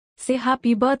Say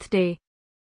happy birthday.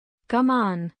 Come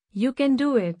on, you can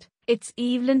do it. It's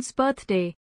Evelyn's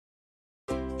birthday.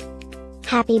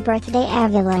 Happy birthday,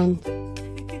 Evelyn.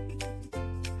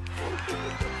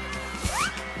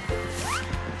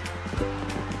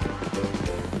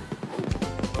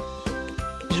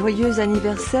 Joyeux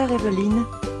anniversaire, Evelyn.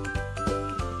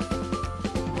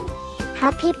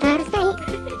 Happy birthday,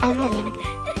 Evelyn.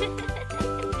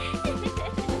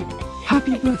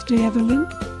 Happy birthday, Evelyn.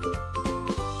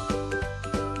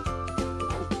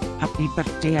 Happy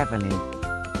birthday, Evelyn.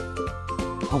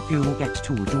 Hope you get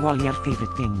to do all your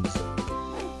favorite things.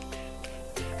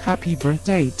 Happy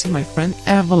birthday to my friend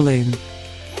Evelyn.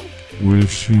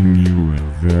 Wishing you a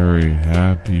very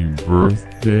happy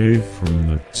birthday from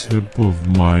the tip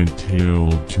of my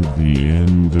tail to the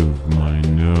end of my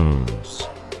nose.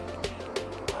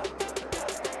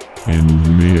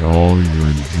 And may all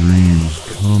your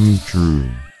dreams come true.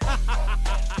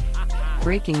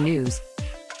 Breaking news.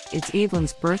 It's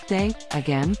Evelyn's birthday,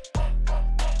 again?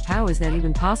 How is that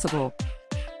even possible?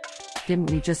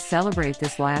 Didn't we just celebrate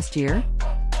this last year?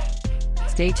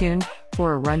 Stay tuned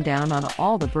for a rundown on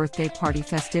all the birthday party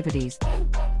festivities.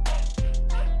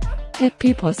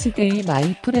 Happy birthday,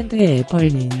 my friend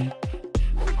Evelyn.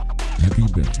 Happy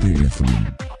birthday,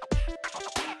 Evelyn.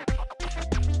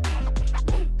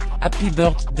 Happy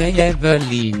birthday,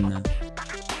 Evelyn.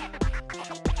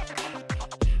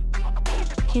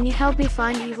 Can you help me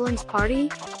find Evelyn's party?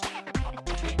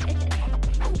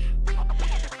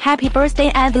 Happy birthday,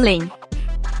 Evelyn.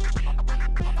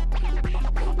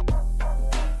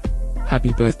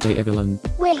 Happy birthday, Evelyn.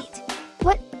 Wait,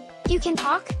 what? You can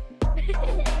talk?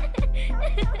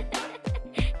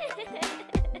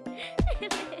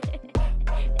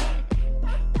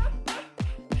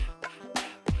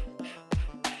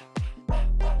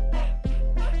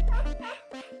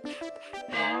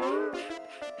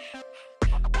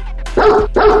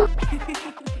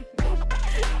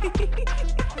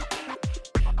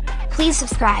 Please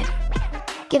subscribe,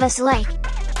 give us a like,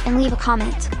 and leave a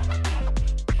comment.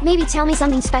 Maybe tell me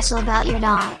something special about your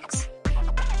dogs.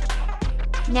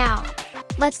 Now,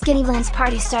 let's get Evelyn's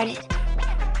party started.